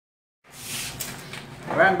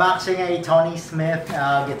We're unboxing a Tony Smith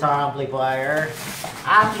guitar amplifier.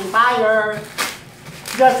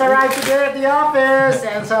 Just arrived today at the office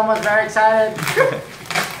and someone's very excited.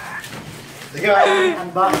 Let's go ahead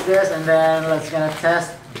and unbox this and then let's gonna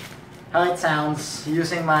test how it sounds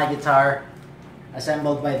using my guitar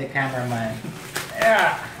assembled by the cameraman.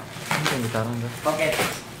 Yeah. Okay.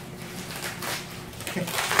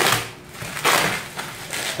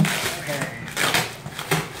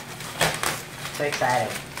 So excited.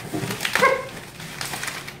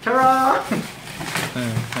 Ta-ra!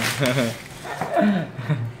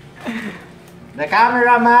 The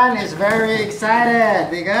cameraman is very excited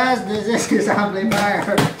because this is his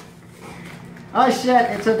amplifier. Oh shit,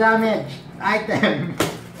 it's a damaged item.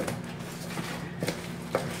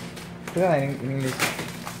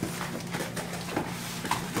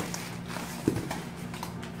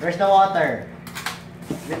 Where's the water?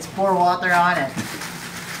 Let's pour water on it.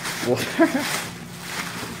 Water?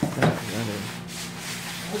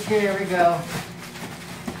 Okay, here we go.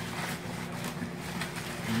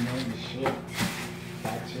 You know the shit.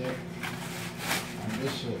 Touch it. And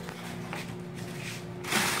this shit.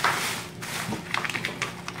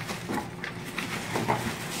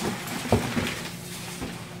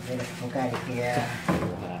 Okay, yeah.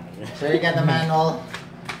 So you got the manual.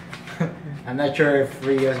 I'm not sure if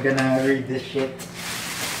Rio's gonna read this shit.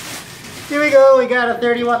 Here we go, we got a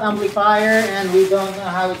 30-watt amplifier and we don't know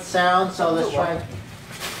how it sounds, so let's try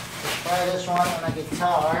this one on a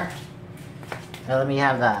guitar. Now let me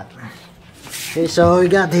have that. Okay, so we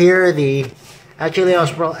got here the... Actually,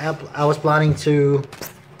 I was planning to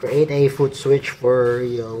create a foot switch for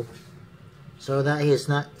Rio, so that he's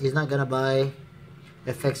not gonna buy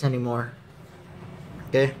effects anymore.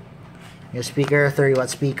 Okay, your speaker, 30-watt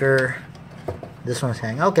speaker. This one's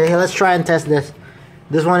hanging. Okay, let's try and test this.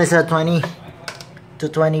 This one is at 20 to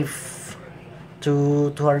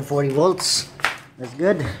 240 volts. That's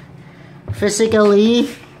good. Physically,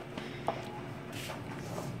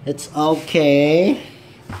 it's okay.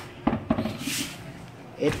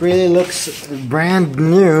 It really looks brand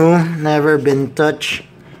new, never been touched.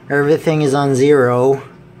 Everything is on 0.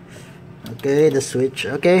 Okay, the switch.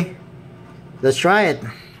 Okay, let's try it.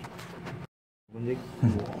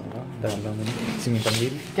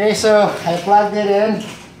 Okay, so I plugged it in.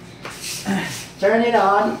 Turn it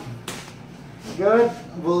on. Good.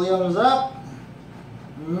 Volume's up.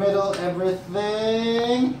 Middle,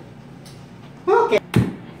 everything. Okay.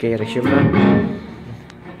 Okay, resume na.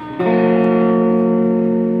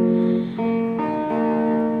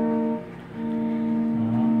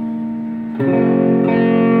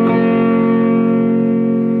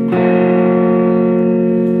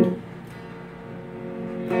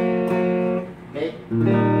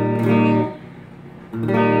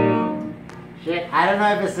 Shit, I don't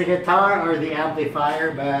know if it's the guitar or the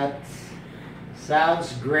amplifier, but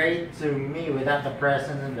sounds great to me without the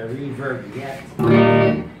presence and the reverb yet.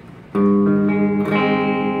 The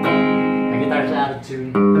guitar's out of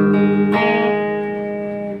tune.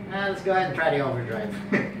 Let's go ahead and try the overdrive.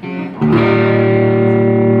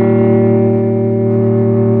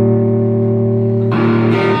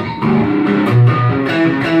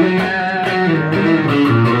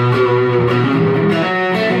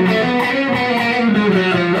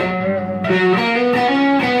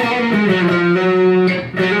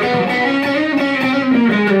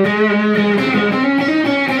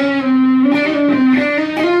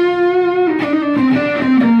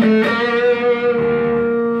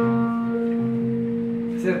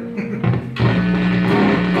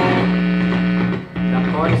 The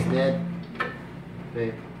voice dead.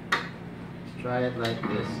 Okay. Let's try it like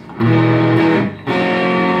this.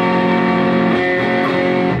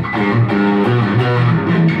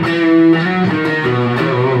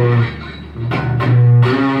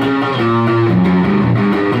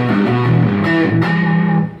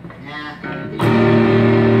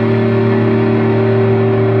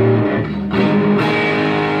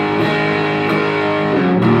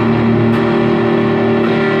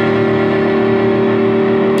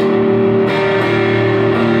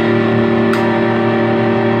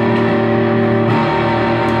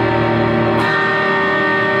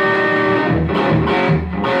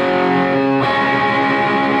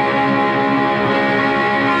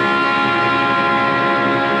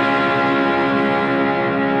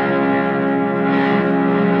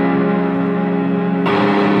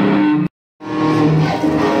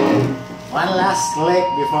 One last lick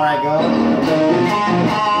before I go.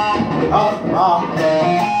 Oh, wrong.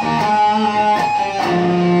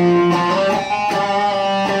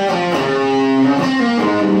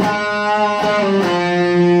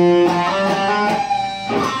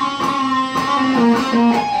 Nawag,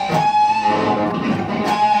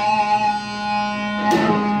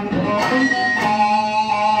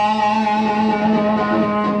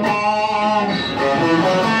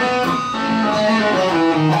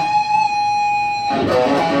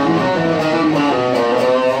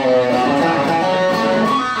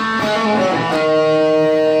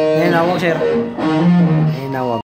 sir. Nawag.